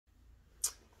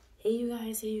Hey you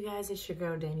guys, it's your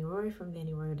girl DanniRoyal from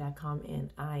DanniRoyal.com,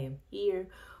 and I am here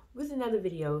with another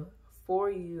video for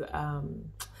you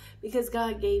because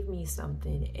God gave me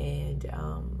something, and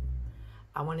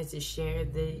I wanted to share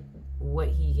what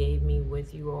He gave me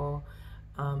with you all.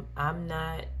 I'm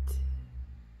not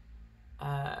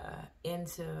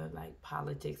into like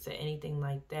politics or anything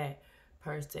like that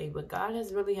per se, but God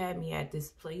has really had me at this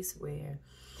place where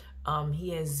He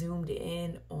has zoomed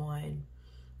in on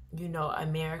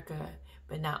America.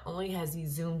 But not only has He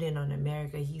zoomed in on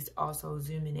America, He's also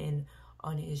zooming in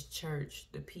on His church,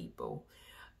 the people.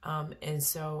 And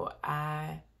so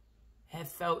I have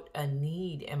felt a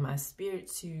need in my spirit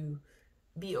to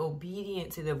be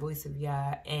obedient to the voice of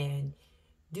YAH and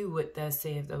do what thus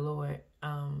saith the Lord.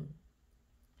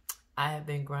 I have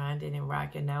been grinding and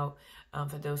rocking out.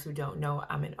 For those who don't know,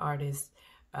 I'm an artist.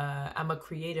 I'm a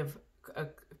creative,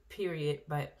 period,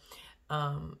 but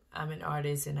I'm an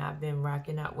artist, and I've been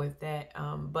rocking out with that.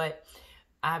 But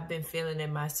I've been feeling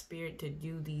in my spirit to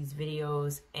do these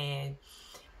videos, and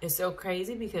it's so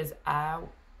crazy because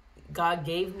God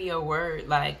gave me a word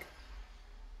like,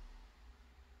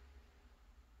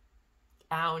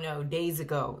 I don't know, days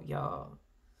ago, y'all.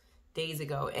 Days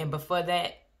ago. And before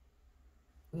that,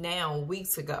 now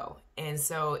weeks ago. And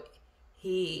so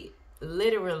He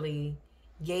literally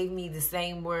gave me the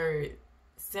same word,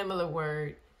 similar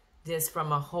word, just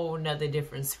from a whole nother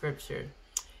different scripture.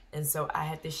 And so I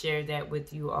had to share that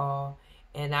with you all,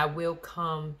 and I will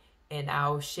come and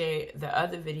I'll share the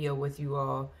other video with you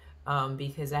all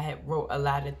because I had wrote a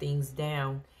lot of things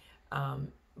down,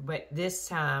 but this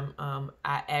time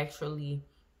I actually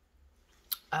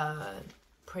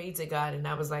prayed to God, and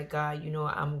I was like, God,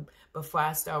 before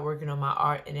I start working on my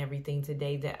art and everything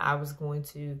today, that I was going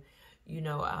to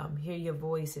hear your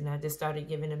voice. And I just started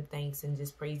giving Him thanks and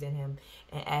just praising Him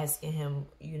and asking Him,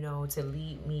 to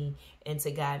lead me and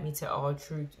to guide me to all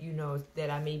truth, that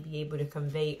I may be able to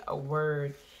convey a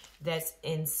word that's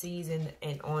in season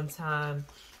and on time.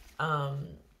 I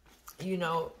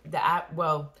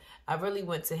really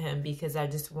went to Him because I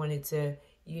just wanted to,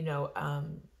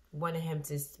 wanted Him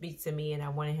to speak to me, and I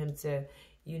wanted Him to,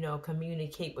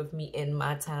 communicate with me in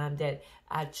my time that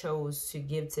I chose to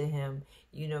give to Him,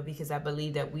 because I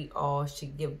believe that we all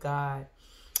should give God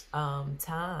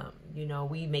time.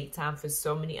 We make time for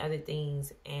so many other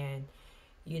things, and,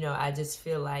 I just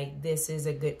feel like this is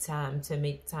a good time to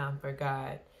make time for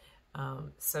God.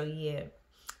 So yeah,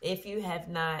 if you have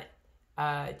not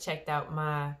checked out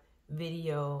my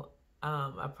video,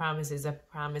 a promise is a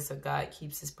promise, so God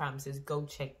keeps His promises, go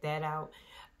check that out.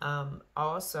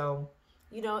 Also,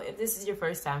 if this is your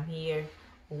first time here,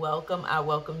 welcome. I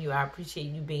welcome you. I appreciate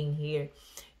you being here.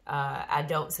 I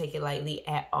don't take it lightly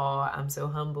at all. I'm so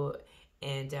humbled,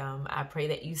 and I pray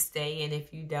that you stay. And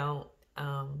if you don't,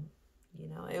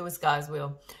 it was God's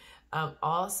will.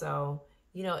 Also,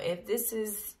 if this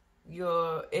is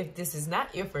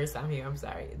not your first time here, I'm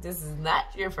sorry. If this is not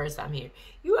your first time here,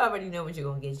 you already know what you're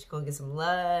going to get. You're going to get some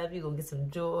love. You're going to get some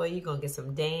joy. You're going to get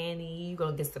some Danny. You're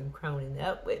going to get some crowning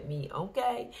up with me,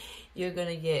 okay? You're going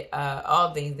to get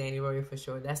all things DanniRoyal for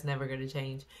sure. That's never going to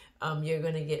change. You're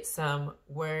going to get some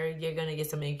word. You're going to get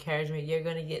some encouragement. You're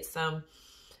going to get some,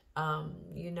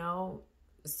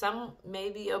 some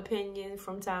maybe opinion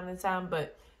from time to time,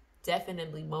 but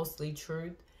definitely mostly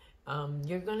truth.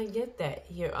 You're going to get that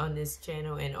here on this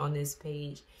channel and on this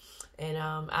page. And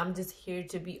I'm just here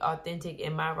to be authentic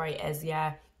in my right, as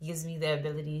YAH gives me the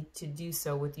ability to do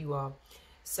so with you all.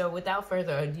 So without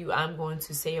further ado, I'm going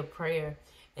to say a prayer,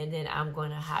 and then I'm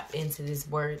going to hop into this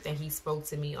word that He spoke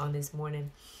to me on this morning.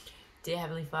 Dear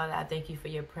Heavenly Father, I thank You for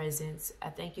Your presence. I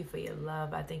thank You for Your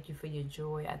love. I thank You for Your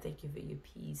joy. I thank You for Your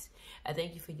peace. I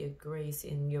thank You for Your grace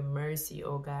and Your mercy,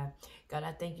 oh God. God,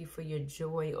 I thank You for Your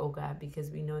joy, oh God, because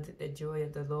we know that the joy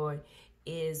of the Lord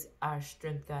is our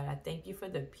strength, God. I thank You for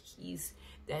the peace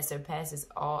that surpasses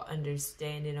all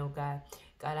understanding, oh God.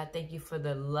 God, I thank You for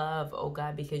the love, oh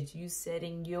God, because You said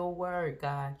in Your word,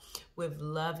 God, with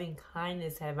loving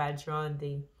kindness have I drawn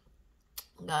Thee.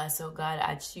 God, so God,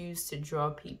 I choose to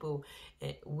draw people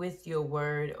with Your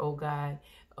word, oh God,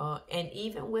 and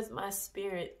even with my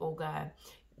spirit, oh God,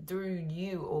 through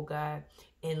You, oh God,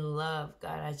 in love,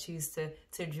 God. I choose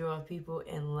to draw people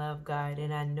in love, God.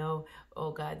 And I know, oh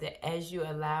God, that as You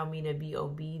allow me to be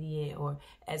obedient, or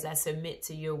as I submit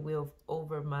to Your will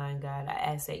over mine, God, I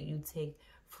ask that You take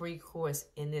free course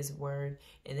in this word,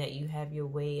 and that You have Your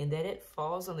way, and that it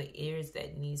falls on the ears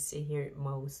that needs to hear it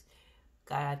most.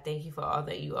 God, I thank You for all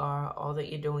that You are, all that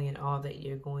You're doing, and all that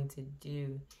You're going to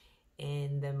do.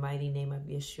 In the mighty name of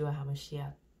Yeshua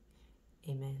HaMashiach.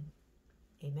 Amen.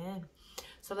 Amen.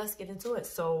 So let's get into it.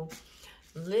 So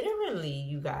literally,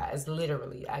 you guys,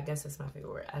 literally, I guess that's my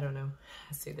favorite word. I don't know.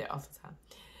 I say that all the time.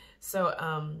 So,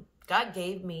 God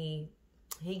gave me,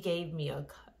 he gave me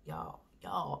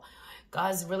y'all,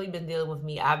 God's really been dealing with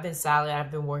me. I've been silent.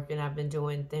 I've been working. I've been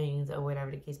doing things or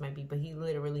whatever the case might be. But he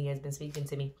literally has been speaking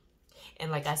to me.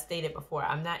 And like I stated before,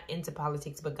 I'm not into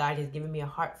politics, but God has given me a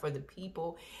heart for the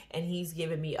people. And he's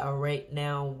given me a right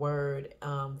now word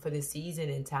for the season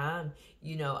and time,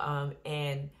 you know.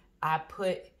 And I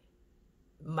put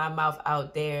my mouth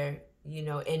out there, you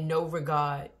know, in no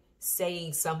regard,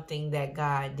 saying something that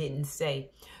God didn't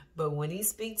say. But when he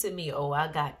speaks to me, oh,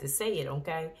 I got to say it,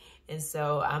 okay? And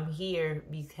so I'm here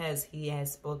because he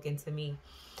has spoken to me.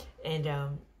 And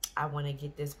I want to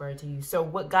get this word to you. So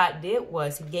what God did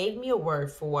was he gave me a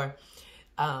word for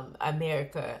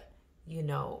America, you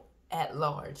know, at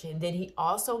large. And then he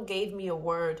also gave me a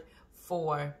word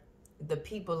for the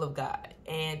people of God.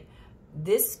 And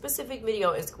this specific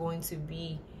video is going to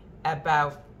be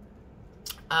about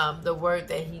the word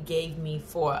that he gave me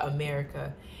for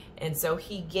America. And so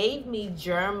he gave me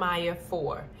Jeremiah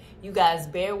 4. You guys,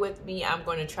 bear with me. I'm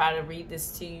going to try to read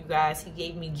this to you guys. He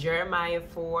gave me Jeremiah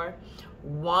 4,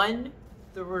 1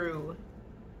 through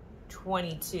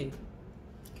 22.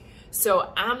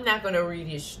 So I'm not going to read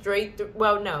it straight through.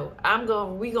 Well, no,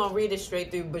 we're going to read it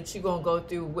straight through, but you're going to go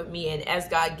through with me. And as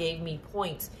God gave me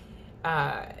points,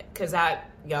 because I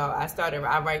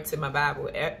write to my Bible.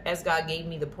 As God gave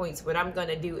me the points, what I'm going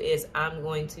to do is I'm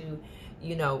going to,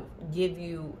 you know, give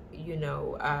you, you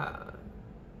know,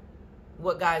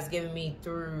 what God's given me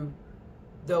through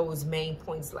those main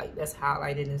points, like that's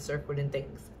highlighted and circled and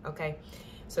things. Okay.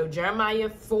 So Jeremiah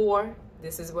 4,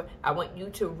 this is what I want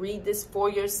you to read this for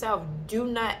yourself. Do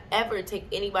not ever take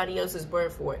anybody else's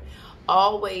word for it.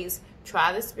 Always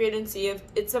try the Spirit and see if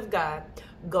it's of God.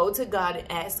 Go to God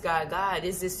and ask God, God,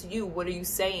 is this you? What are you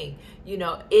saying? You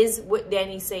know, is what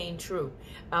Danny's saying true?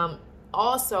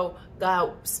 Also,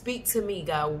 God, speak to me,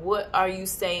 God. What are you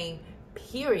saying,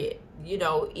 period? You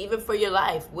know, even for your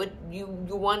life, what you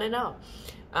want to know.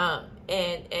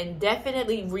 And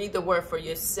definitely read the word for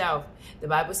yourself. The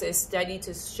Bible says, study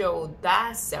to show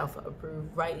thyself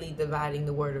approved, rightly dividing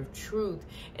the word of truth.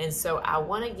 And so I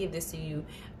want to give this to you.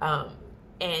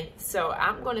 And so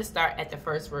I'm going to start at the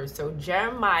first verse. So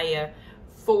Jeremiah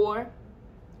 4.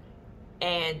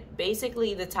 And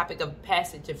basically the topic of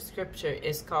passage of scripture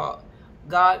is called,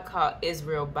 God called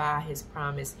Israel by his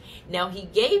promise. Now he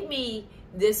gave me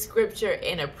this scripture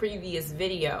in a previous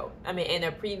video. I mean, in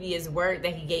a previous word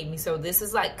that he gave me. So this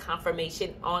is like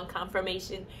confirmation on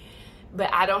confirmation.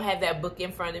 But I don't have that book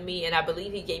in front of me. And I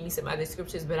believe he gave me some other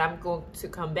scriptures. But I'm going to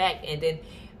come back and then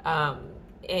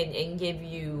and give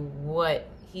you what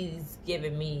he's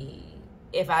given me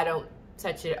if I don't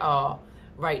touch it all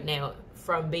right now,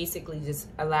 from basically just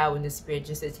allowing the Spirit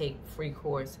just to take free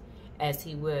course as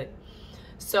he would.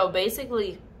 So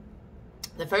basically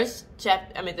the first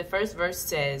verse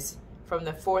says, from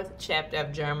the 4th chapter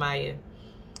of Jeremiah,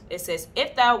 it says,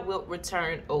 if thou wilt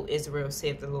return, O Israel,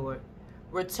 saith the Lord,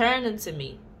 return unto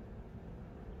me.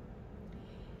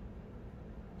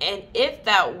 And if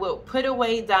thou wilt put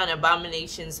away thine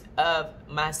abominations of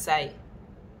my sight,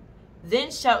 then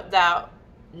shalt thou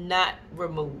not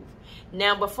remove.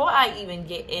 Now, before I even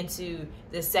get into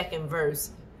the second verse,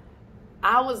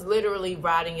 I was literally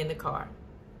riding in the car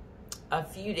a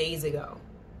few days ago.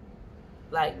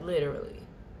 Like, literally.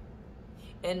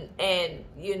 And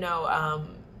you know,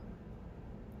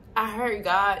 I heard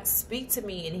God speak to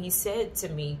me, and he said to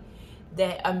me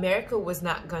that America was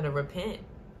not going to repent.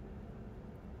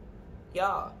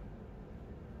 Y'all,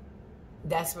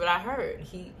 that's what I heard.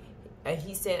 He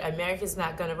said America's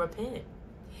not going to repent,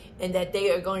 and that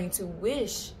they are going to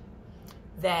wish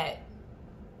that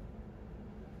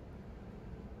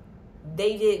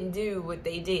they didn't do what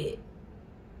they did.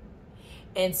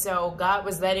 And so God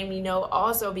was letting me know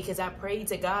also, because I prayed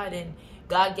to God and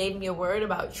God gave me a word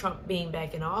about Trump being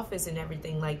back in office and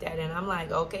everything like that. And I'm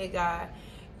like, okay, God,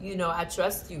 you know, I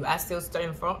trust you. I still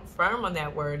stand firm on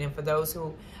that word. And for those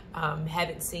who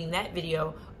haven't seen that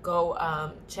video,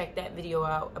 go check that video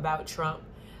out about Trump.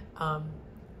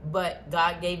 But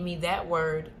God gave me that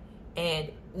word,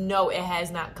 and no, it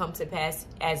has not come to pass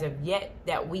as of yet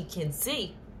that we can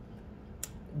see.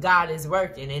 God is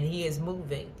working and he is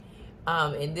moving.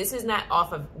 And this is not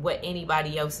off of what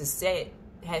anybody else has said.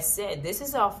 This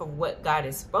is off of what God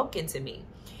has spoken to me.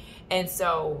 And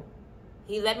so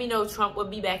he let me know Trump would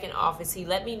be back in office. He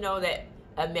let me know that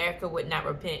America would not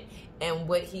repent. And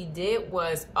what he did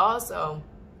was also,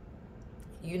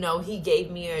 you know, he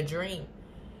gave me a dream.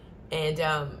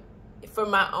 And for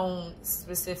my own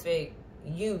specific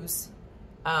use,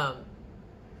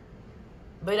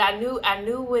 But I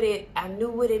knew what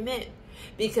it meant.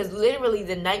 Because literally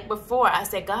the night before, I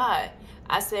said, God,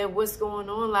 I said, what's going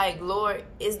on? Like, Lord,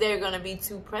 is there going to be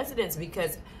 2 presidents?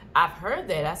 Because I've heard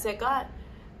that. I said, God,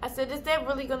 I said, is there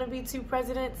really going to be 2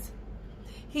 presidents?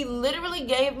 He literally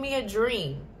gave me a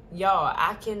dream. Y'all,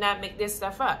 I cannot make this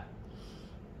stuff up.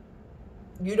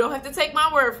 You don't have to take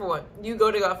my word for it. You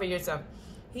go to God for yourself.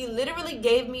 He literally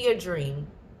gave me a dream.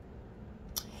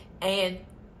 And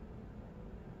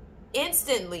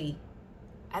instantly,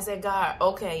 I said, God,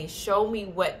 okay, show me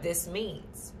what this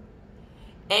means.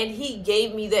 And he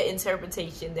gave me the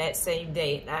interpretation that same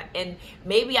day. And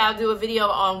maybe I'll do a video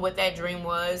on what that dream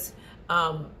was.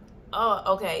 Oh,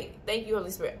 okay. Thank you,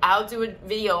 Holy Spirit. I'll do a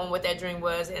video on what that dream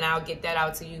was, and I'll get that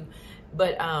out to you.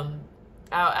 But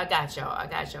I got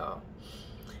y'all.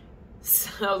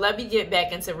 So let me get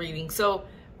back into reading. So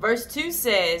verse 2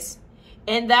 says,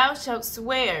 and thou shalt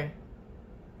swear,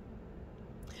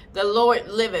 the Lord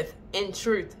liveth in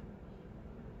truth,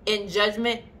 in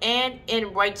judgment, and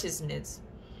in righteousness.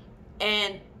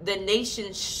 And the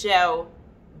nations shall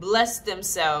bless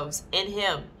themselves in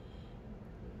him,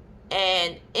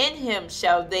 and in him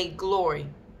shall they glory.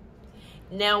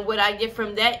 Now, what I get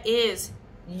from that is,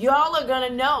 y'all are going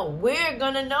to know. We're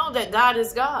going to know that God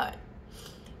is God.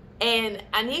 And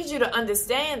I need you to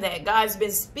understand that God's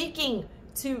been speaking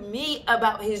to me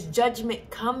about his judgment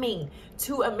coming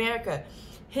to America.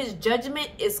 His judgment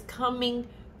is coming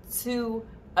to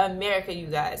America, you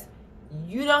guys.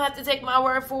 You don't have to take my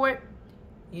word for it.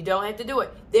 You don't have to do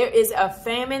it. There is a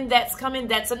famine that's coming.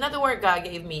 That's another word God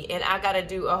gave me. And I got to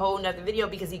do a whole nother video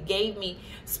because he gave me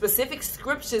specific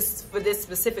scriptures for this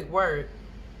specific word.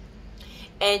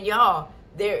 And y'all,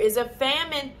 there is a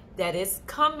famine that is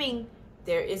coming.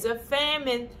 There is a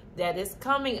famine that is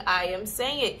coming. I am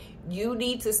saying it. You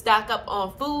need to stock up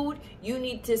on food. You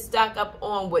need to stock up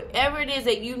on whatever it is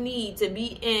that you need to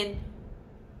be in.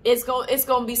 It's going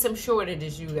to be some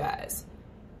shortages, you guys.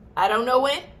 I don't know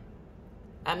when.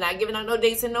 I'm not giving out no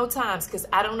dates and no times because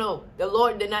I don't know. The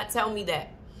Lord did not tell me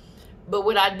that. But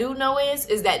what I do know is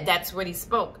that that's what he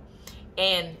spoke.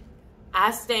 And I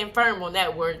stand firm on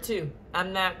that word too.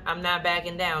 I'm not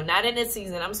backing down. Not in this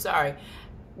season. I'm sorry.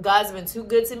 God's been too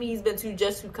good to me. He's been too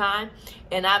just, too kind.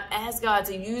 And I've asked God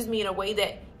to use me in a way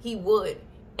that he would.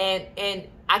 And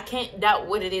I can't doubt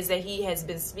what it is that he has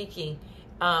been speaking.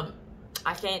 I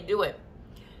can't do it.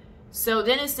 So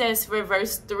then it says for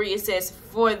verse 3, it says,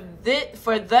 For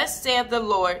thus saith the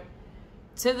Lord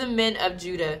to the men of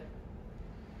Judah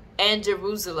and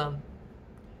Jerusalem,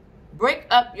 break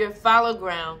up your fallow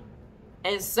ground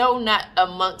and sow not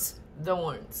amongst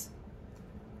thorns.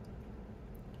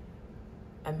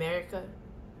 America,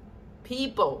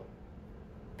 people.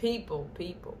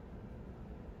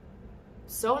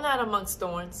 Sow not amongst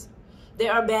thorns.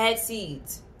 There are bad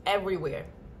seeds everywhere.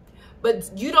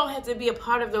 But you don't have to be a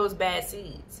part of those bad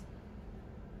seeds.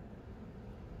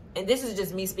 And this is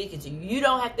just me speaking to you. You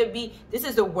don't have to be, this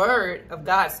is the word of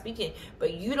God speaking,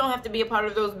 but you don't have to be a part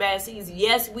of those bad seeds.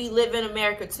 Yes, we live in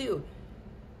America too.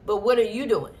 But what are you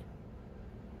doing?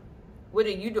 What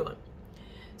are you doing?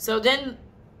 So then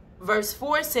verse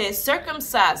 4 says,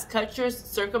 circumcise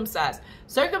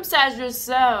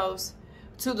yourselves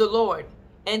to the Lord,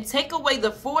 and take away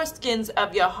the foreskins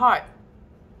of your heart,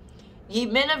 ye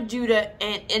men of Judah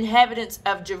and inhabitants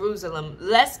of Jerusalem,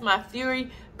 lest my fury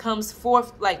comes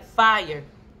forth like fire,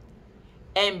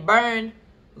 and burn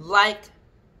lest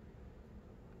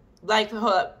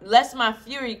my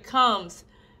fury comes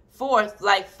forth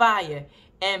like fire,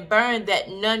 and burn that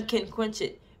none can quench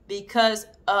it, because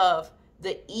of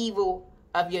the evil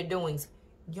of your doings.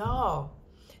 Y'all,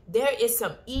 there is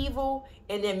some evil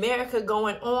in America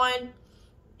going on,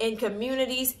 in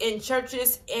communities, in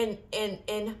churches, in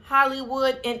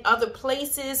Hollywood, in other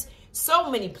places, so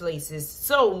many places,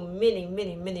 so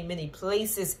many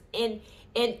places in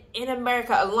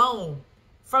America alone,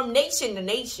 from nation to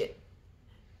nation.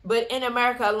 But in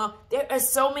America alone, there are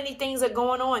so many things that are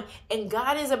going on, and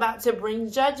God is about to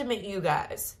bring judgment, you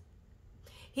guys.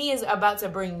 He is about to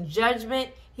bring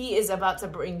judgment. He is about to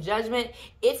bring judgment.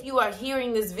 If you are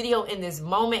hearing this video in this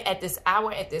moment, at this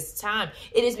hour, at this time,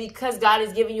 it is because God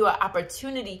is giving you an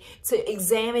opportunity to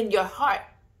examine your heart,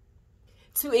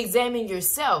 to examine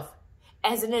yourself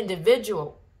as an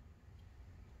individual.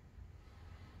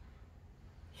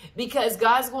 Because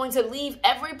God's going to leave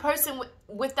every person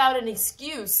without an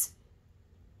excuse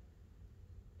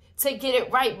to get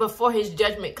it right before his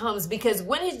judgment comes. Because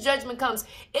when his judgment comes,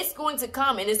 it's going to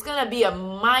come, and it's going to be a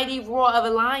mighty roar of a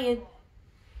lion.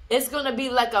 It's going to be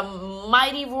like a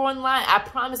mighty roaring lion, I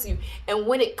promise you. And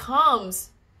when it comes,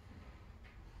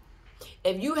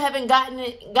 if you haven't gotten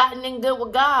in good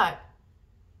with God,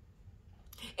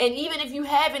 And even if you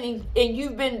haven't, and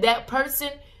you've been that person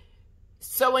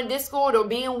sowing discord or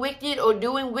being wicked or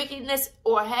doing wickedness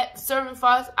or serving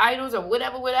false idols or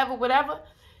whatever,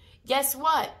 guess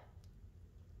what?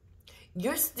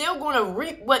 You're still going to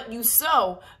reap what you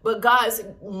sow, but God's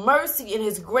mercy and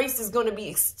his grace is going to be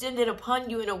extended upon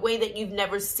you in a way that you've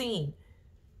never seen.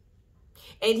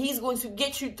 And he's going to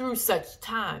get you through such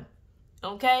time.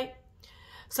 Okay?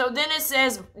 So then it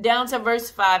says, down to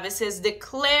verse 5, it says,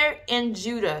 declare in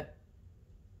Judah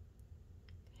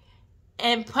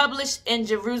and publish in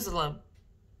Jerusalem.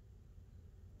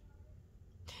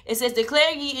 It says,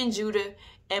 declare ye in Judah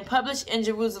and publish in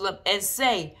Jerusalem, and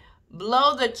say,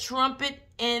 blow the trumpet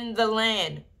in the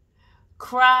land.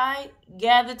 Cry,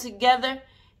 gather together,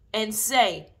 and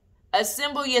say,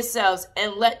 assemble yourselves,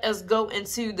 and let us go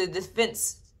into the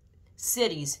defense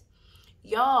cities.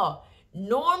 Y'all,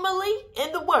 normally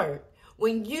in the word,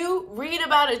 when you read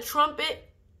about a trumpet,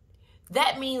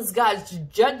 that means God's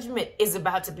judgment is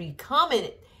about to be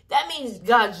coming. That means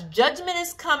God's judgment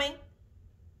is coming.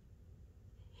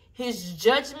 His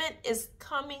judgment is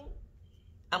coming.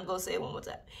 I'm going to say it one more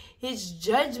time. His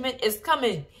judgment is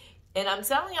coming. And I'm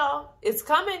telling y'all, it's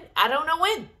coming. I don't know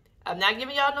when. I'm not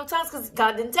giving y'all no time because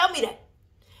God didn't tell me that.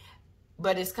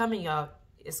 But it's coming, y'all.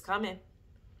 It's coming.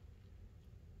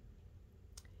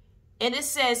 And it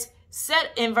says,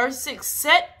 set in verse 6,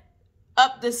 set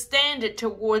up the standard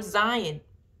towards Zion.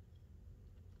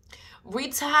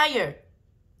 Retire.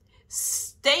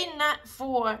 Stay not,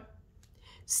 for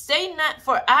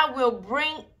I will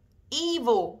bring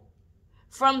evil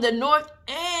from the north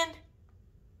and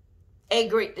a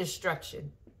great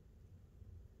destruction.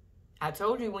 I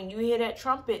told you, when you hear that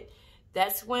trumpet,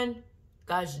 that's when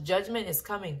God's judgment is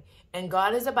coming. And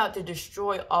God is about to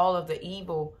destroy all of the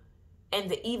evil and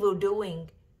the evil doings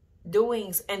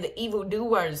and the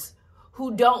evildoers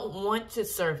who don't want to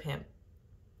serve him,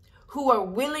 who are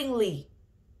willingly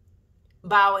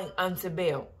bowing unto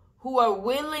Baal, who are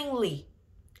willingly,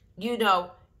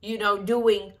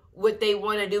 doing what they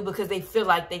want to do because they feel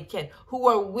like they can, who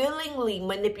are willingly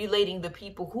manipulating the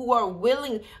people, who are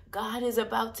willing. God is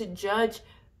about to judge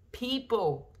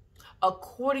people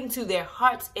according to their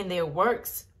hearts and their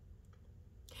works.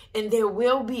 And there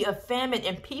will be a famine,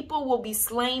 and people will be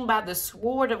slain by the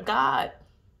sword of God.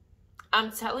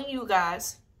 I'm telling you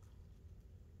guys.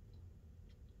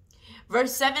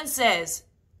 Verse 7 says,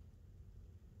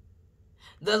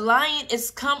 the lion is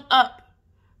come up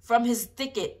from his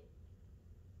thicket,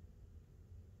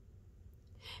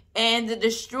 and the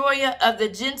destroyer of the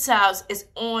Gentiles is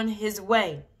on his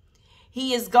way.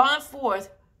 He is gone forth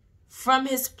from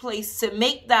his place to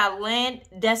make thy land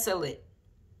desolate,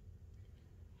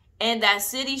 and thy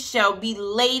city shall be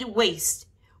laid waste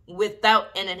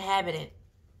without an inhabitant.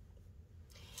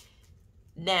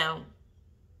 Now,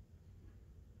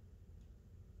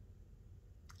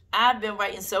 I've been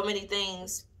writing so many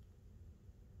things,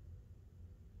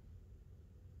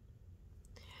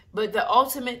 but the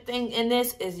ultimate thing in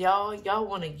this is y'all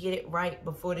want to get it right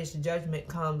before this judgment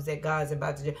comes that God's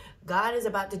about to judge. God is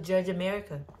about to judge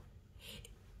America.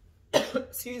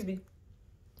 Excuse me.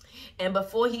 And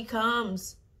before he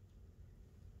comes,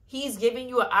 he's giving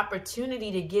you an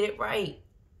opportunity to get it right.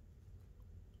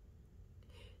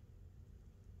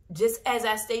 Just as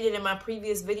I stated in my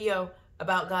previous video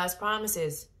about God's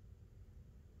promises.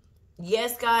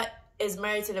 Yes, God is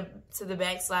married to the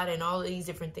backslider and all of these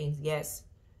different things. Yes.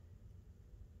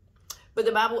 But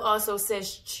the Bible also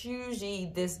says, choose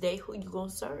ye this day who you going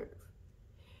to serve.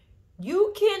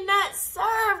 You cannot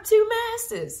serve two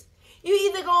masters. You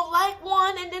either going to like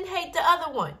one and then hate the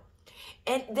other one.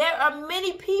 And there are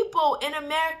many people in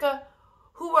America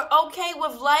who are okay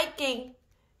with liking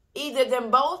either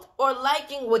them both or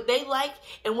liking what they like.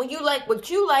 And when you like what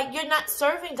you like, you're not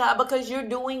serving God because you're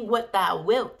doing what thou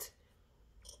wilt.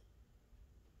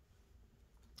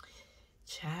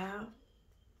 Child.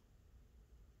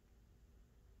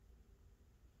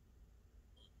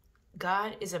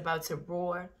 God is about to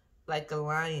roar like a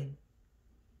lion.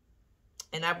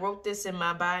 And I wrote this in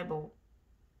my Bible.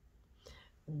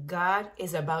 God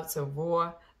is about to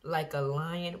roar like a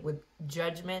lion with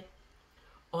judgment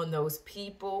on those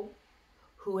people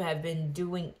who have been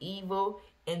doing evil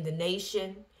in the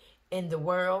nation, in the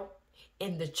world,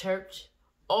 in the church.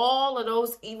 All of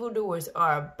those evildoers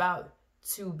are about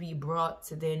to be brought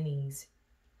to their knees.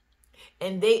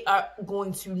 And they are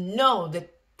going to know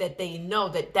that they know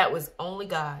that was only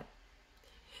God.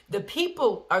 The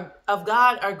people of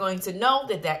God are going to know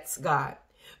that that's God.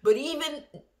 But even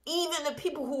the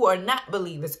people who are not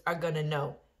believers are going to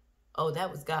know, oh,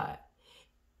 that was God.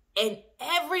 And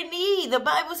every knee, the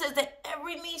Bible says that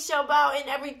every knee shall bow and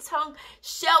every tongue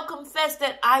shall confess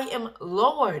that I am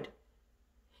Lord.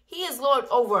 He is Lord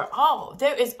over all.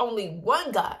 There is only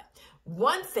one God,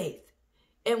 one faith,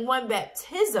 and one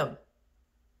baptism.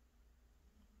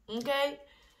 Okay?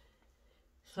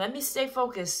 Let me stay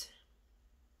focused.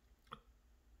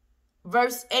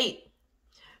 Verse 8.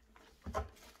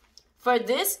 For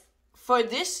this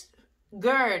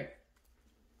gird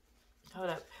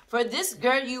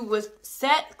you with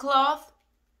sackcloth,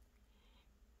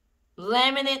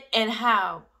 lament and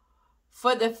howl,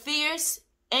 for the fierce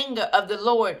anger of the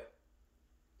Lord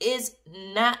is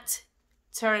not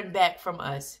turned back from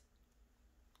us.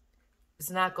 It's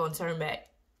not going to turn back.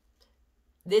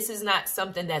 This is not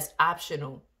something that's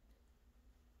optional.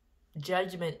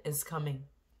 Judgment is coming.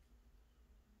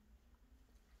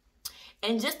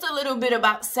 And just a little bit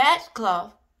about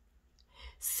sackcloth.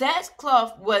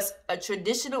 Sackcloth was a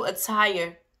traditional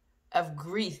attire of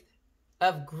grief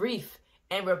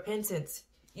and repentance.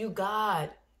 You guys,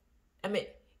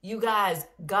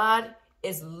 God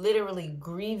is literally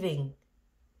grieving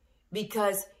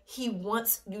because he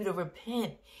wants you to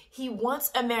repent. He wants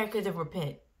America to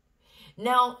repent.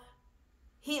 Now,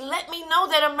 he let me know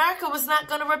that America was not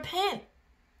going to repent.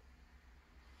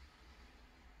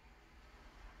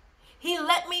 He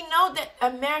let me know that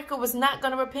America was not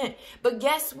going to repent. But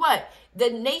guess what?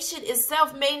 The nation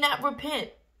itself may not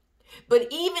repent. But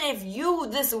even if you,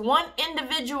 this one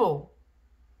individual,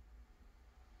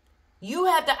 you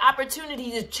have the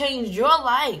opportunity to change your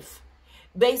life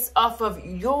based off of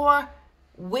your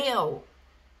will.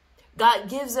 God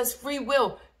gives us free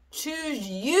will. Choose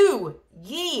you,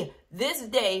 ye, this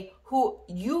day who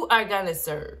you are going to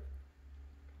serve.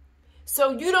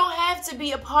 So you don't have to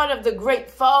be a part of the great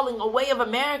falling away of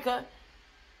America.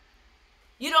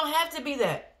 You don't have to be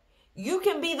that. You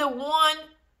can be the one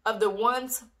of the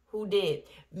ones who did.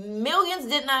 Millions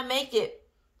did not make it,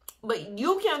 but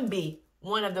you can be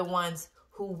one of the ones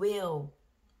who will.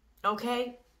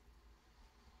 Okay?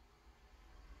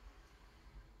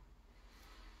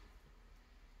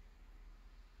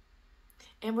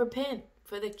 And repent,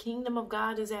 for the kingdom of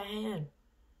God is at hand.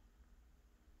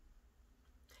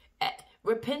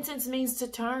 Repentance means to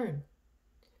turn.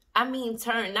 I mean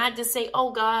turn, not to say,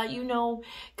 oh God,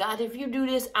 God, if you do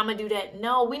this, I'm going to do that.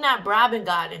 No, we're not bribing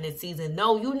God in this season.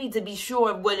 No, you need to be sure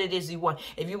of what it is you want.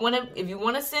 If you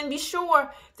want to sin, be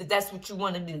sure that that's what you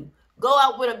want to do. Go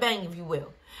out with a bang, if you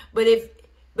will. But if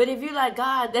you're like,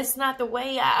 God, that's not the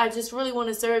way. I just really want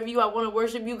to serve you. I want to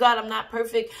worship you. God, I'm not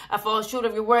perfect. I fall short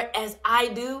of your word as I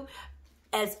do.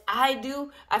 I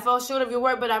fall short of your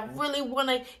word, but I really want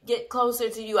to get closer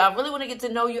to you. I really want to get to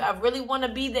know you. I really want to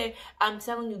be there. I'm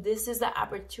telling you, this is the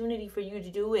opportunity for you to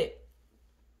do it.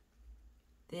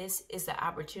 This is the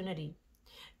opportunity.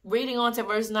 Reading on to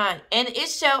verse 9. And it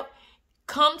shall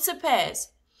come to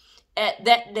pass at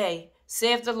that day,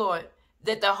 saith the Lord,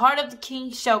 that the heart of the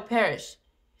king shall perish,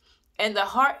 and the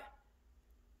heart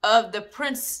of the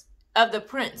prince,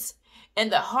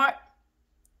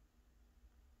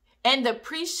 and the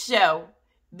priest shall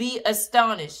be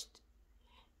astonished,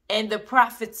 and the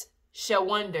prophets shall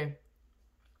wonder.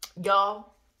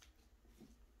 Y'all,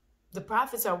 the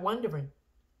prophets are wondering.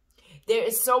 There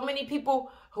is so many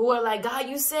people who are like, God,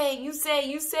 you say.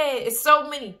 It's so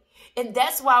many. And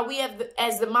that's why we have,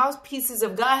 as the mouthpieces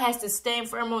of God, has to stand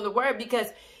firm on the word, because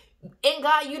in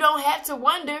God, you don't have to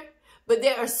wonder. But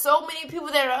there are so many people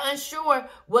that are unsure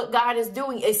what God is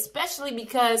doing, especially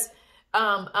because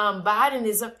Biden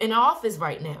is in office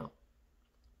right now.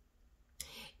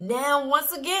 Now,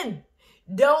 once again,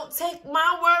 don't take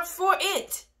my word for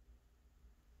it.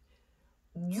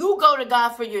 You go to God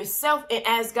for yourself and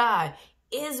ask God,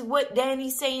 is what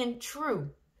Danny's saying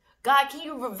true? God, can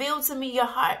you reveal to me your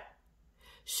heart?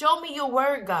 Show me your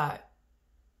word, God.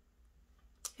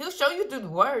 He'll show you through the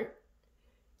word.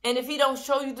 And if he don't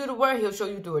show you through the word, he'll show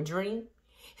you through a dream.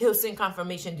 He'll send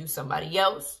confirmation through somebody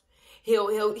else.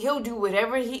 He'll do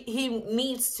whatever he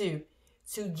needs to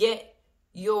get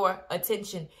your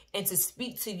attention and to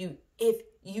speak to you if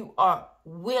you are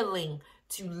willing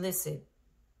to listen.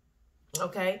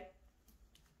 Okay?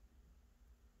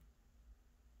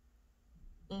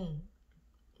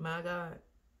 My God.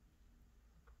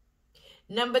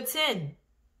 Number 10.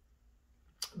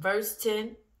 Verse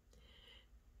 10.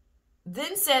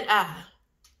 Then said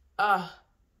I,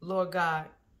 Lord God,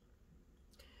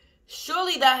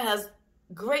 surely thou hast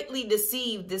greatly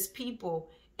deceived this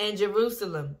people and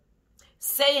Jerusalem,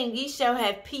 saying, ye shall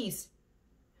have peace,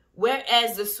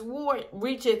 whereas the sword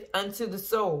reacheth unto the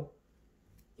soul.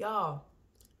 Y'all,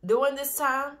 during this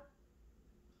time,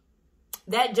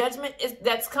 that judgment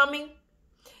that's coming,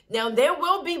 Now, there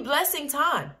will be blessing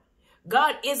time.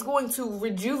 God is going to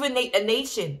rejuvenate a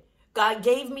nation. God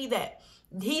gave me that.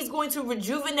 He's going to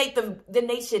rejuvenate the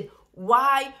nation.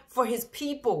 Why? For his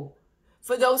people.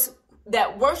 For those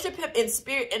that worship him in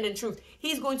spirit and in truth.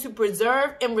 He's going to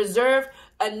preserve and reserve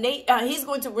he's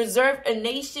going to reserve a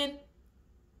nation.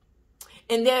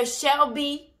 And there shall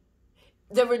be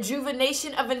the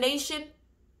rejuvenation of a nation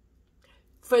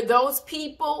for those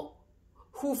people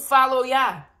who follow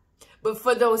YAH. But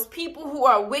for those people who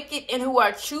are wicked and who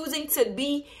are choosing to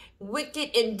be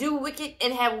wicked and do wicked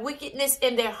and have wickedness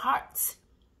in their hearts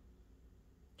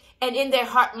and in their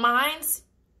heart minds,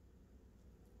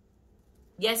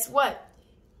 guess what?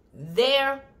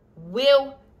 There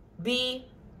will be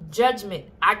judgment.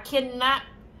 I cannot,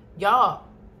 y'all,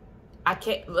 I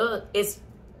can't, look, it's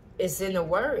in the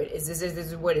word. This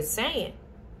is what it's saying.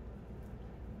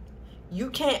 You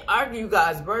can't argue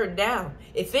God's word down.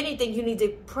 If anything, you need to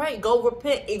pray. Go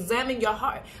repent. Examine your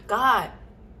heart. God,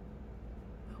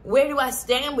 where do I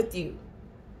stand with you?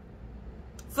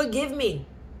 Forgive me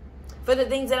for the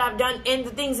things that I've done and the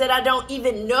things that I don't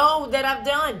even know that I've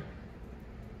done.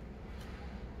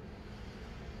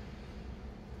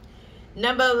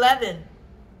 Number 11.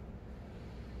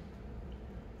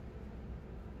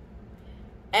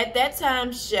 At that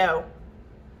time shall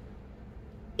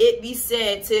it be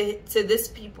said to this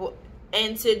people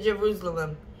and to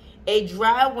Jerusalem, a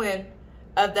dry wind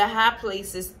of the high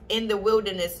places in the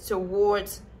wilderness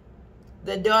towards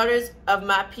the daughters of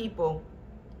my people,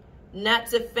 not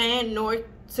to fan nor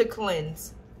to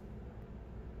cleanse.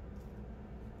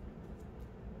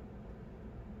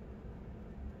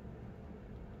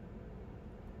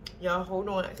 Y'all hold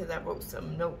on, because I wrote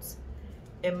some notes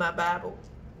in my Bible.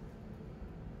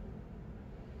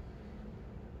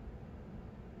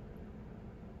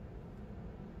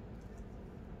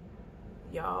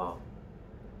 Y'all,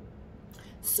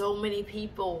 so many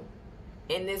people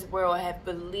in this world have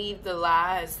believed the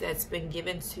lies that's been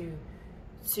given to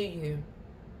you.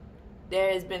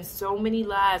 There has been so many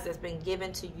lies that's been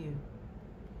given to you.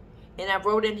 And I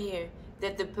wrote in here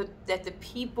that the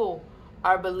people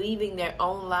are believing their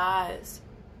own lies.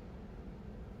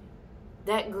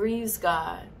 That grieves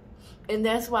God. And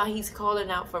that's why he's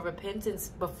calling out for repentance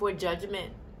before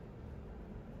judgment.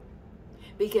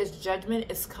 Because judgment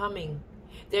is coming.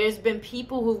 There's been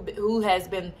people who has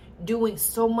been doing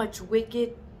so much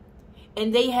wicked,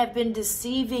 and they have been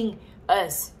deceiving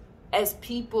us as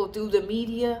people through the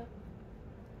media,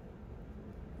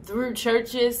 through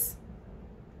churches.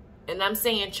 And I'm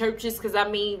saying churches because I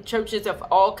mean churches of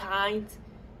all kinds,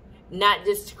 not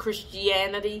just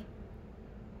Christianity.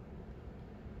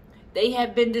 They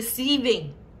have been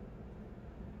deceiving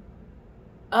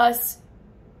us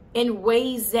in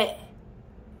ways that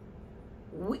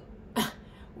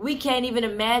we can't even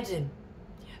imagine.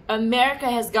 America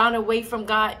has gone away from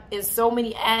God in so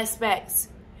many aspects,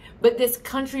 but this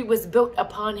country was built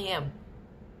upon him.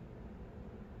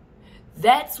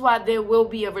 That's why there will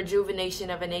be a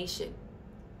rejuvenation of a nation.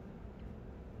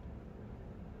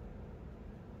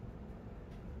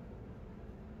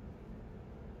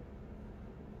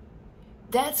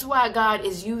 That's why God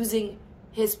is using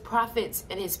his prophets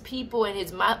and his people and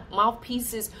his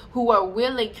mouthpieces who are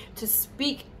willing to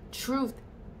speak truth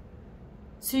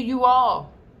to you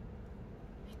all.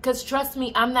 Because trust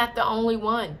me, I'm not the only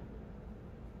one.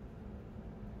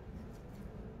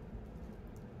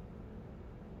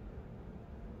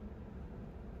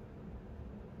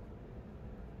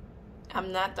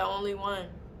 I'm not the only one.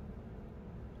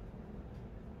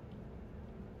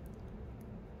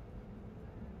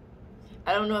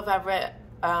 I don't know if I read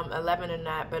 11 or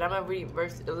not, but I'm gonna read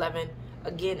verse 11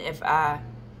 again if I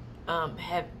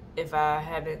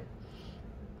haven't.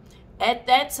 At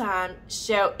that time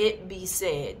shall it be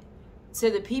said to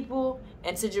the people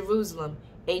and to Jerusalem,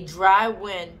 a dry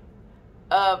wind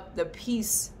of the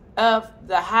peace of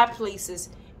the high places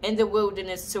in the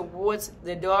wilderness towards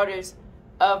the daughters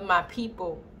of my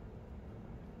people,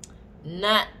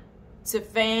 not to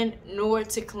fan nor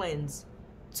to cleanse.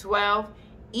 12,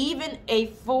 even a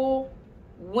full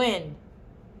wind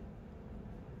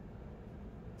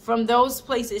from those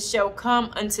places shall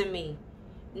come unto me.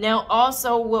 Now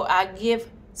also will I give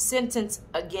sentence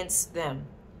against them.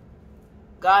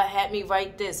 God had me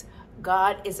write this.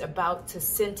 God is about to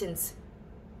sentence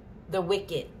the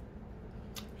wicked.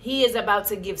 He is about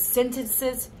to give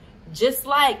sentences just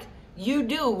like you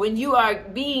do when you are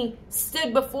being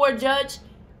stood before a judge,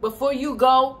 before you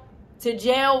go to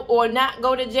jail or not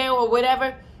go to jail or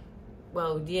whatever.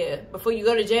 Well, yeah, before you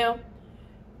go to jail.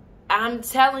 I'm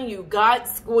telling you,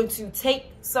 God's going to take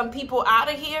some people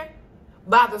out of here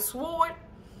by the sword,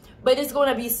 but it's going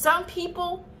to be some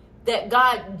people that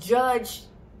God judged,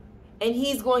 and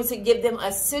he's going to give them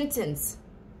a sentence.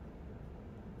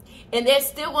 And they're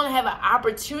still going to have an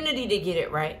opportunity to get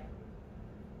it right.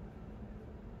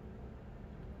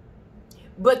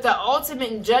 But the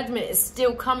ultimate judgment is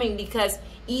still coming, because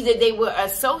either they were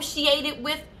associated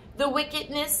with the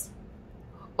wickedness,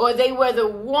 or they were the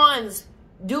ones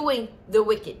doing the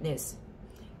wickedness.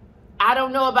 I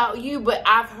don't know about you, but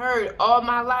I've heard all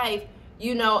my life,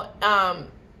 you know,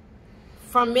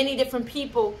 from many different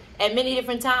people at many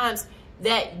different times,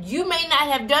 that you may not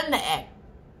have done the act,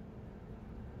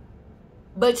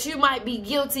 but you might be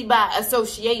guilty by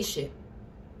association.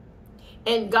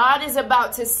 And God is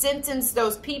about to sentence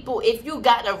those people. If you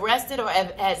got arrested or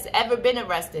has ever been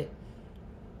arrested,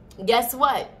 guess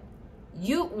what?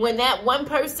 When that one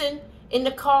person in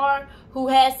the car who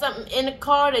had something in the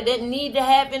car that didn't need to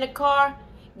have in the car,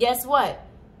 guess what?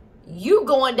 You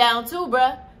going down too,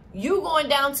 bruh. You going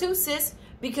down too, sis,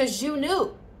 because you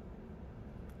knew.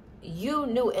 You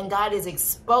knew, and God is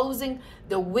exposing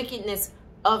the wickedness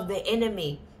of the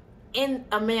enemy in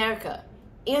America,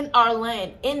 in our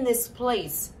land, in this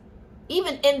place,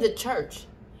 even in the church.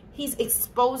 He's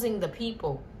exposing the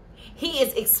people. He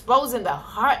is exposing the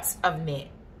hearts of men.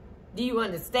 Do you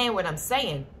understand what I'm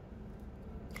saying?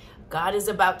 God is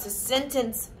about to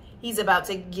sentence. He's about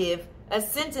to give a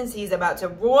sentence. He's about to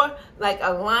roar like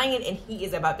a lion, and he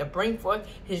is about to bring forth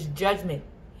his judgment.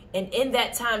 And in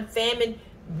that time, famine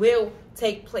will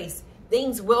take place.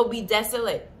 Things will be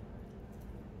desolate.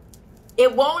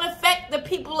 It won't affect the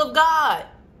people of God,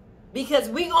 because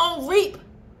we gonna reap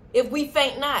if we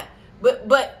faint not. But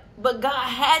God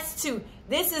has to.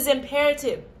 This is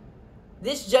imperative.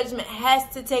 This judgment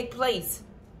has to take place.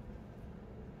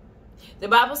 The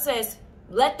Bible says,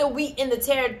 let the wheat and the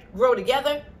tare grow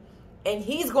together, and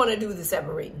he's going to do the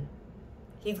separating.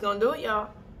 He's going to do it,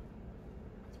 y'all.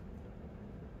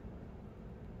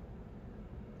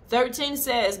 13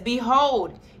 says,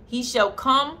 behold, he shall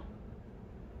come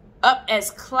up as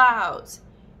clouds,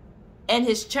 and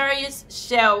his chariots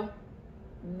shall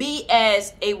be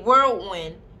as a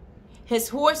whirlwind. His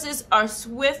horses are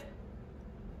swifter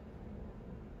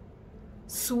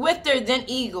than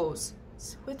eagles.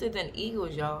 Swifter than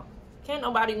eagles, y'all. Can't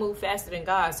nobody move faster than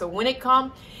God. So when it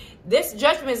comes, this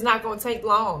judgment is not going to take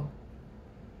long.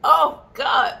 Oh,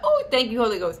 God. Oh, thank you,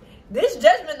 Holy Ghost. This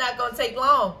judgment is not going to take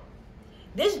long.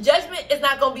 This judgment is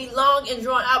not going to be long and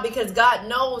drawn out, because God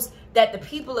knows that the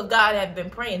people of God have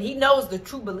been praying. He knows the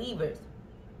true believers.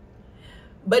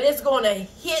 But it's going to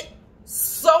hit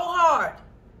so hard.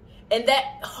 And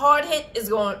that hard hit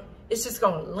is it's just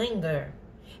going to linger.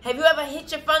 Have you ever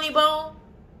hit your funny bone?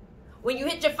 When you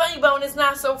hit your funny bone, it's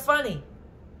not so funny,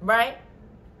 right?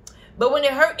 But when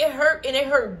it hurt, and it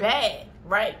hurt bad,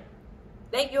 right?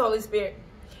 Thank you, Holy Spirit.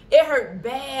 It hurt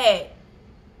bad.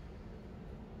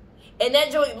 And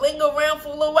that joint linger around for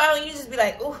a little while, and you just be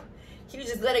like, ooh, you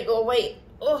just let it go away.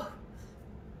 Ooh.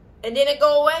 And then it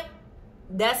go away.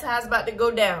 That's how it's about to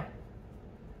go down.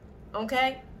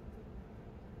 Okay?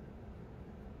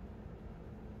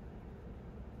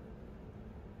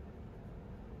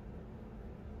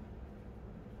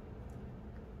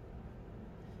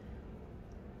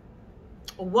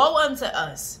 Woe unto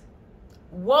us.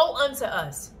 Woe unto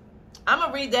us. I'm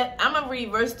going to read that. I'm going to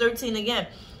read verse 13 again.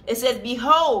 It says,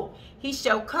 behold, he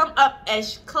shall come up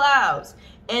as clouds,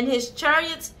 and his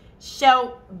chariots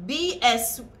shall be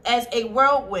as a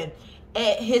whirlwind,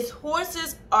 and his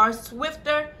horses are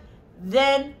swifter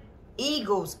than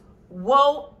eagles.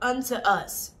 Woe unto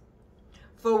us,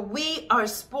 for we are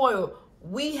spoiled.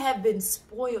 We have been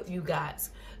spoiled, you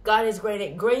guys. God has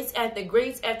granted grace after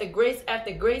grace after grace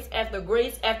after grace after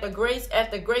grace after grace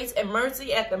after grace, and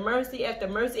mercy after mercy after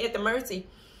mercy after mercy.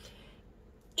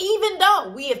 Even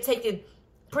though we have taken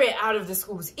prayer out of the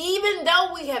schools, even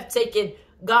though we have taken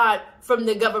God from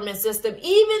the government system,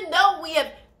 even though we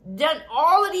have done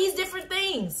all of these different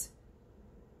things,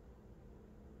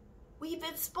 we've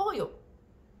been spoiled.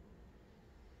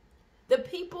 The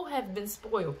people have been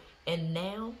spoiled. And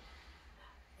now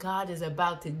God is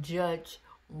about to judge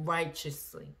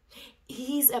righteously.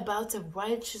 He's about to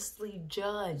righteously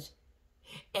judge.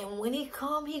 And when he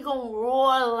come, he gonna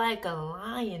roar like a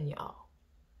lion, y'all.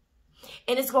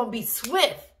 And it's gonna be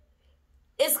swift.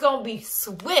 It's gonna be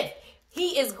swift.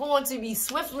 He is going to be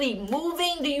swiftly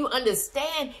moving. Do you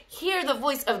understand? Hear the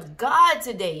voice of God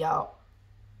today, y'all.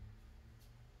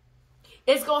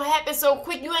 It's gonna happen so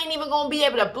quick, you ain't even gonna be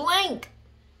able to blink.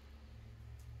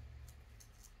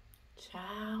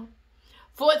 Child.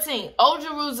 14, O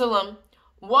Jerusalem,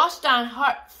 wash thine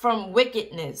heart from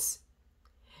wickedness,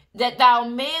 that thou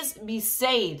mayest be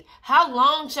saved. How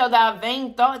long shall thy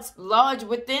vain thoughts lodge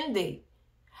within thee?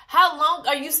 How long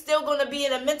are you still going to be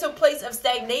in a mental place of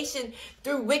stagnation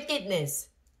through wickedness?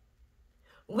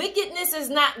 Wickedness is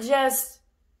not just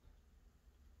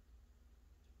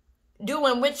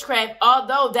doing witchcraft,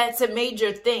 although that's a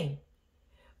major thing.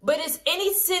 But it's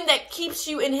any sin that keeps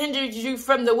you and hinders you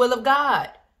from the will of God.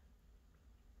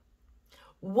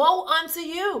 Woe unto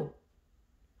you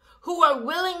who are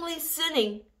willingly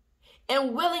sinning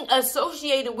and willing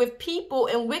associated with people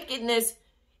in wickedness,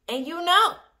 and you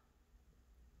know.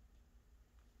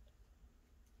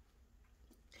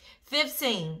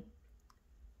 15.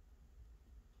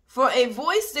 For a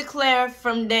voice declareth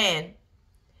from Dan,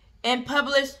 and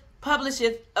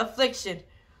publisheth affliction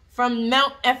from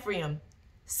Mount Ephraim.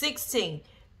 16.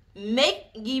 Make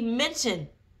ye mention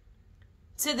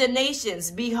to the nations,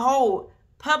 behold,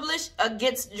 publish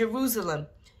against Jerusalem,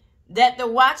 that the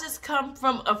watchers come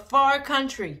from a far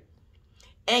country,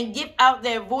 and give out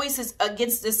their voices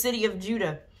against the city of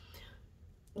Judah.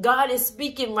 God is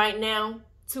speaking right now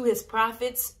to his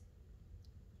prophets,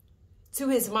 to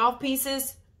his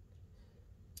mouthpieces,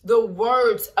 the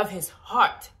words of his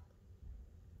heart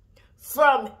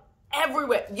from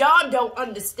everywhere. Y'all don't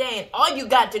understand. All you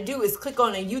got to do is click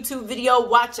on a YouTube video,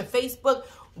 watch a Facebook,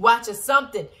 watch a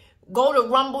something, go to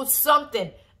Rumble,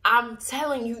 something. I'm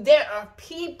telling you, there are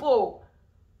people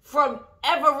from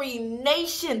every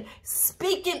nation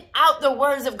speaking out the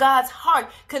words of God's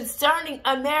heart concerning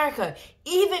America,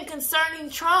 even concerning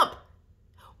Trump.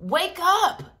 Wake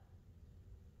up.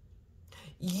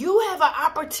 You have an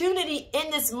opportunity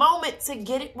in this moment to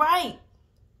get it right.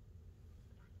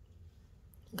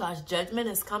 God's judgment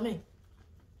is coming.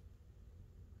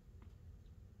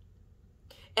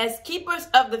 As keepers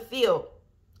of the field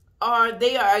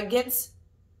they are against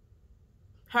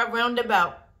her round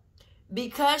about,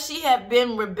 because she have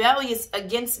been rebellious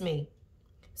against me,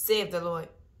 saith the Lord.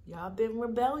 Y'all been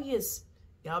rebellious.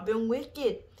 Y'all been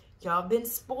wicked. Y'all been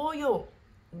spoiled.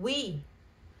 We,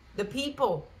 the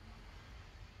people.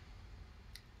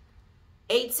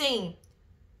 18.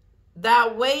 Thy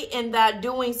way and thy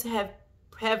doings have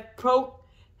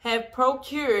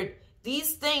procured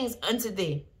these things unto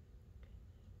thee.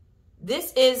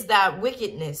 This is thy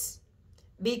wickedness,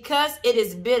 because it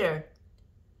is bitter,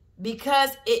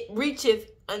 because it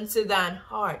reacheth unto thine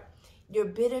heart. Your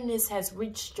bitterness has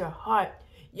reached your heart.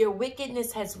 Your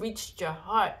wickedness has reached your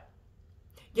heart.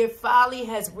 Your folly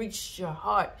has reached your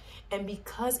heart. And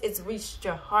because it's reached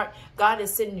your heart, God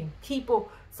is sending people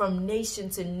from nation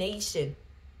to nation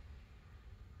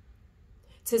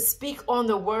to speak on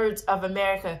the words of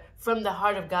America from the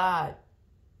heart of God.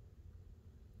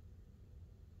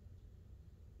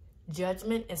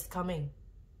 Judgment is coming.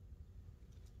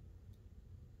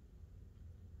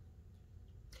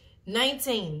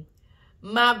 19.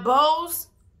 My bows,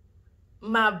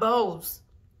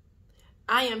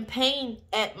 I am pained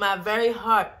at my very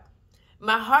heart.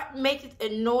 My heart maketh a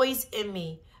noise in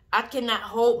me. I cannot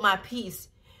hold my peace,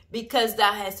 because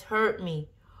thou hast heard me.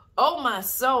 O my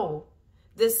soul,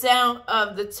 the sound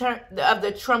of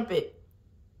the trumpet,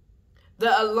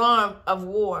 the alarm of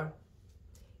war.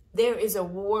 There is a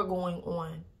war going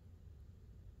on.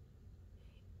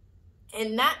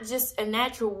 And not just a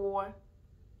natural war,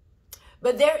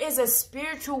 but there is a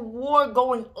spiritual war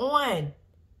going on.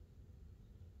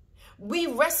 We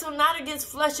wrestle not against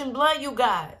flesh and blood, you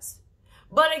guys,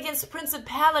 but against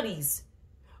principalities,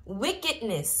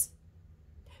 wickedness,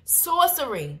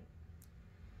 sorcery,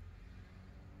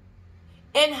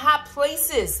 in high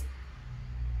places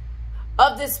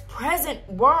of this present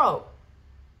world.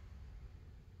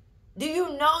 Do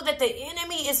you know that the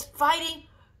enemy is fighting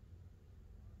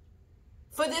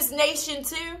for this nation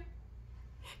too?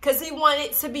 Because he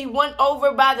wanted to be won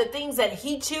over by the things that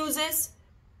he chooses.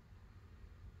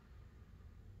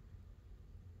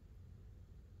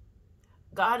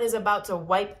 God is about to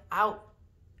wipe out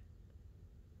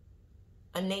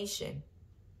a nation.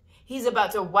 He's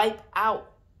about to wipe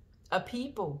out a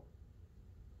people.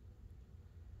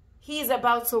 He is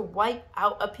about to wipe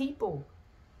out a people.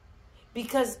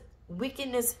 Because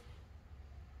wickedness,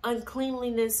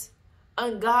 uncleanliness,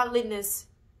 ungodliness,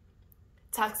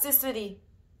 toxicity,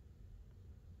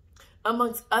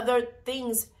 amongst other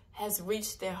things, has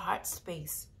reached their heart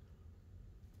space.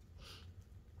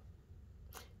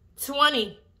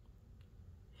 20.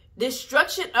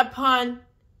 Destruction upon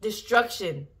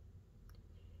destruction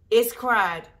is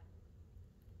cried,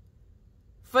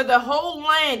 for the whole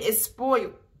land is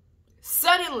spoiled.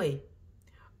 Suddenly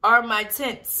are my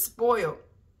tents spoiled,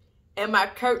 and my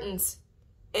curtains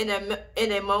in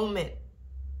a moment.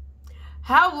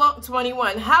 How long,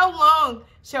 21, how long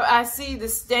shall I see the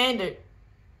standard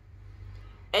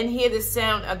and hear the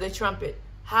sound of the trumpet?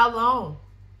 How long?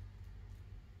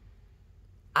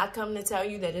 I come to tell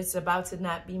you that it's about to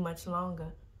not be much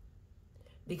longer,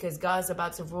 because God's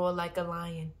about to roar like a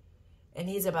lion, and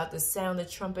he's about to sound the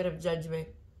trumpet of judgment,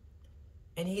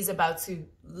 and he's about to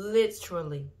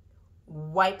literally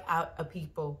wipe out a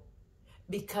people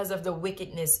because of the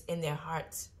wickedness in their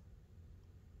hearts.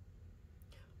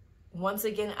 Once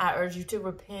again, I urge you to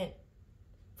repent,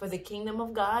 for the kingdom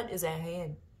of God is at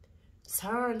hand.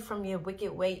 Turn from your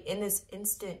wicked way in this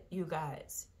instant, you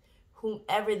guys,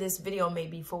 whomever this video may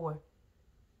be for.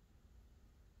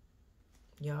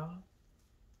 Y'all,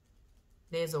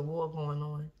 there's a war going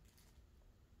on.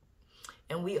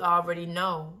 And we already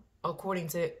know, according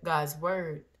to God's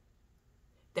word,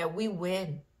 that we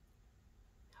win.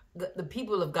 The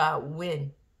people of God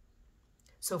win.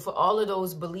 So for all of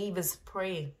those believers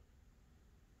praying,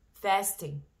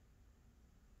 fasting,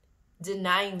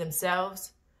 denying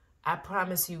themselves, I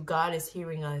promise you, God is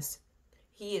hearing us.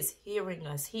 He is hearing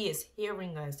us. He is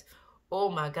hearing us. Oh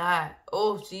my God.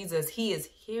 Oh Jesus, he is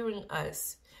hearing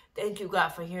us. Thank you, God,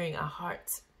 for hearing our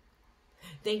hearts.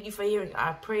 Thank you for hearing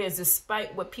our prayers,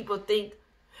 despite what people think,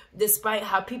 despite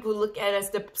how people look at us,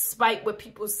 despite what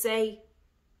people say.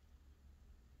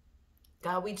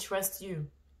 God, we trust you.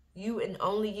 You and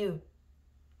only you.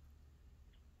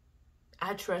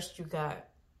 I trust you, God.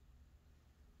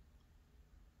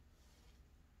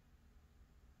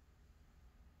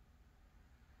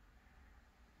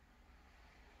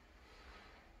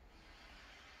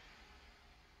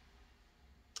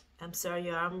 I'm sorry,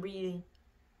 y'all. I'm reading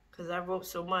because I wrote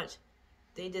so much.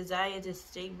 They desire to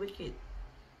stay wicked.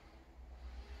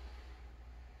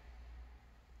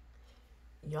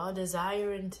 Y'all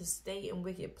desiring to stay in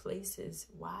wicked places.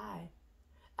 Why?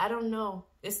 I don't know.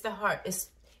 It's the heart. It's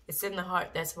in the heart.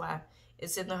 That's why.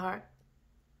 It's in the heart.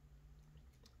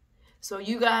 So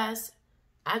you guys,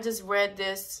 I just read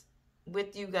this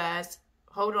with you guys.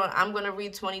 Hold on. I'm going to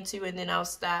read 22 and then I'll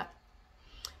stop.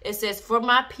 It says, for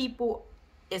my people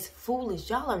is foolish.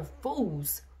 Y'all are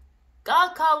fools.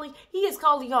 God he is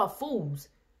calling y'all fools.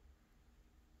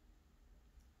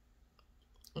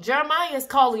 Jeremiah is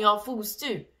calling y'all fools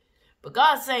too. But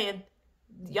God's saying,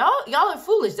 y'all are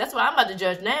foolish. That's why I'm about to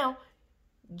judge now.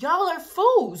 Y'all are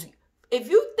fools. If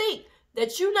you think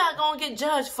that you're not going to get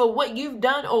judged for what you've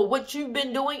done or what you've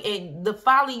been doing and the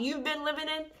folly you've been living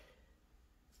in,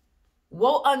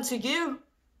 woe unto you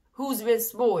who's been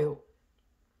spoiled.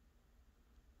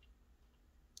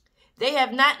 They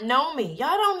have not known me.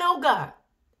 Y'all don't know God.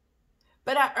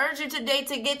 But I urge you today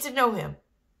to get to know him.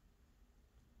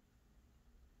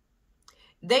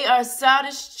 They are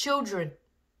sottish children,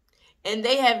 and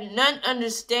they have none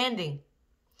understanding.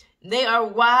 They are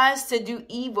wise to do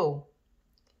evil,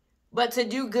 but to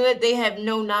do good they have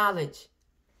no knowledge.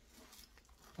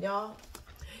 Y'all,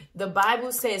 the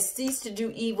Bible says, cease to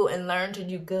do evil and learn to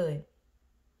do good.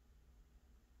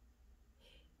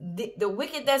 The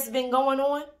wicked that's been going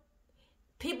on,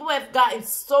 people have gotten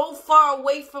so far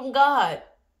away from God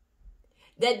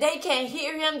that they can't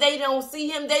hear him, they don't see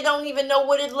him, they don't even know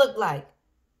what it looked like.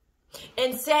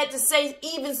 And sad to say,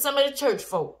 even some of the church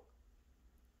folk.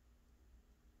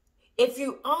 If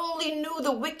you only knew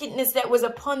the wickedness that was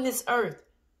upon this earth,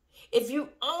 if you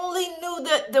only knew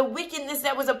the wickedness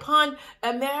that was upon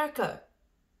America,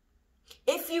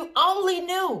 if you only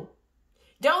knew,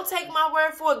 don't take my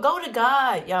word for it. Go to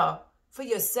God, y'all, for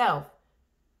yourself.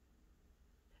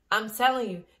 I'm telling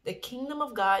you, the kingdom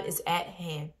of God is at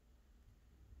hand.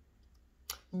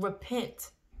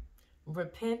 Repent.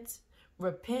 Repent.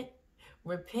 Repent.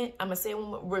 Repent. I'm going to say one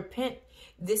more. Repent.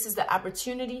 This is the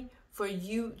opportunity for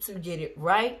you to get it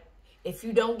right. If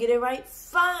you don't get it right,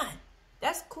 fine.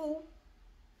 That's cool.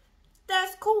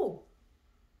 That's cool.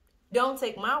 Don't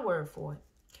take my word for it.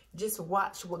 Just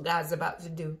watch what God's about to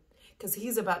do, because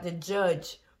he's about to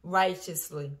judge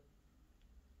righteously.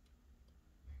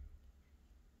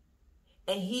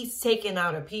 And he's taking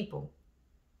out a people.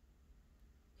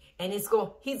 And it's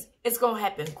going to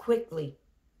happen quickly.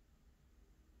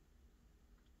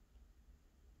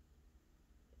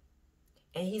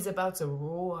 And he's about to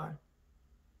roar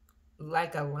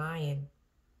like a lion.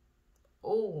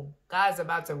 Oh, God's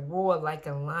about to roar like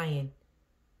a lion.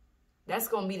 That's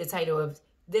going to be the title of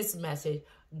this message.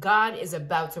 God is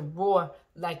about to roar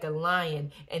like a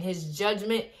lion, and his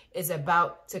judgment is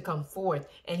about to come forth.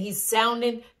 And he's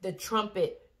sounding the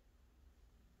trumpet.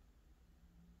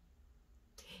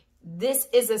 This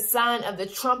is a sign of the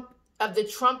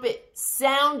trumpet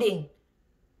sounding,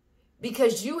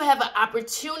 because you have an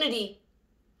opportunity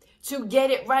to get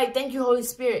it right. Thank you, Holy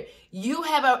Spirit. You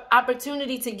have an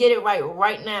opportunity to get it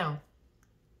right now.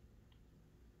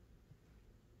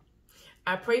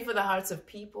 I pray for the hearts of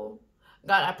people.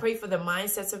 God, I pray for the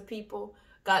mindsets of people.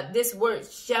 God, this word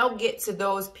shall get to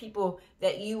those people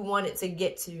that you want it to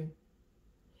get to.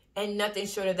 And nothing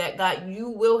short of that, God, you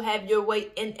will have your way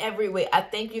in every way. I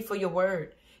thank you for your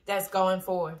word that's going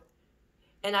forth.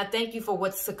 And I thank you for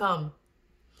what's to come.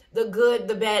 The good,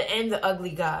 the bad, and the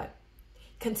ugly, God.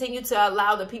 Continue to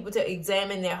allow the people to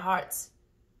examine their hearts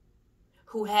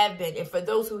who have been. And for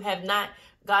those who have not,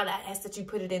 God, I ask that you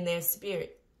put it in their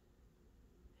spirit.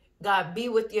 God, be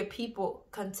with your people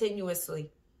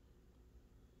continuously.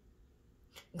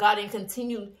 God, and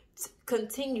continue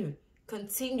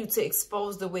to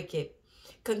expose the wicked.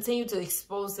 Continue to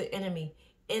expose the enemy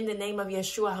in the name of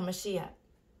Yeshua HaMashiach.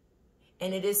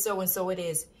 And it is so, and so it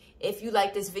is. If you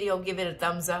like this video, give it a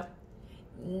thumbs up.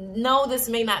 No, this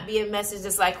may not be a message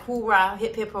that's like, hoorah,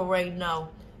 hip, hip, hooray. No.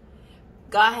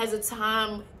 God has a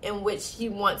time in which he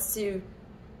wants to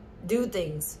do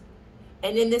things.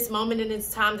 And in this moment, in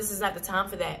this time, this is not the time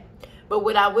for that. But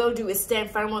what I will do is stand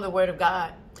firm on the word of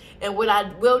God. And what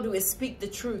I will do is speak the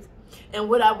truth. And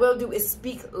what I will do is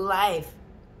speak life.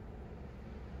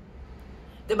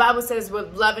 The Bible says,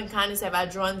 with love and kindness have I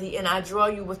drawn thee, and I draw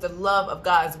you with the love of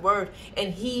God's word.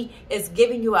 And he is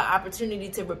giving you an opportunity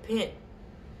to repent.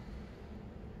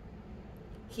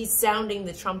 He's sounding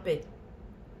the trumpet.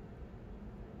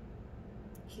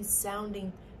 He's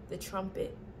sounding the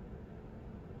trumpet.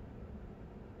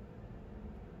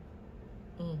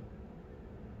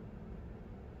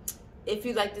 If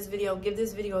you like this video, give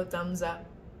this video a thumbs up.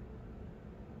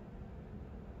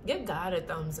 Give God a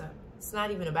thumbs up. It's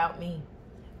not even about me.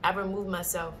 I removed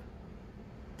myself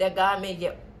that God may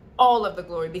get all of the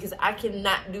glory, because I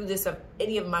cannot do this of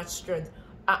any of my strength.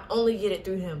 I only get it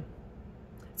through him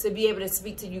to be able to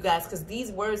speak to you guys, because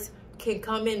these words can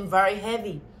come in very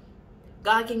heavy.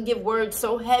 God can give words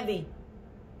so heavy.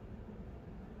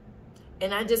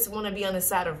 And I just want to be on the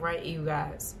side of right, you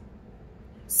guys.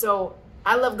 So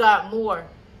I love God more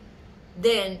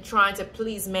than trying to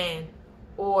please man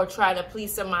or try to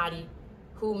please somebody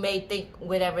who may think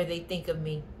whatever they think of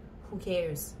me. Who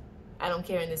cares? I don't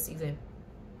care in this season.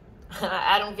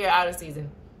 I don't care out of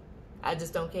season. I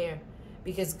just don't care.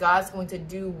 Because God's going to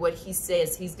do what he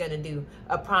says he's going to do.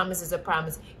 A promise is a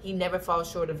promise. He never falls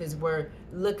short of his word.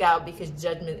 Look out, because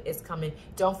judgment is coming.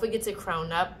 Don't forget to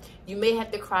crown up. You may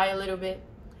have to cry a little bit.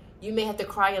 You may have to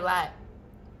cry a lot.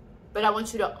 But I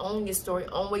want you to own your story.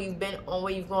 Own where you've been. Own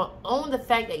where you've gone. Own the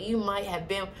fact that you might have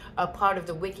been a part of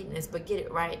the wickedness. But get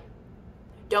it right.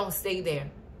 Don't stay there.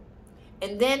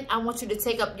 And then I want you to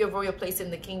take up your royal place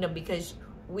in the kingdom, because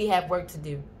we have work to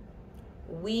do.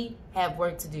 We have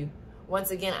work to do.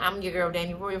 Once again, I'm your girl,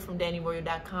 DanniRoyal from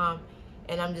DanniRoyal.com.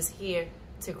 And I'm just here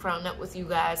to crown up with you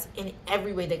guys in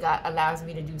every way that God allows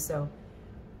me to do so.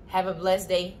 Have a blessed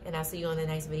day, and I'll see you on the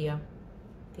next video.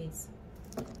 Peace.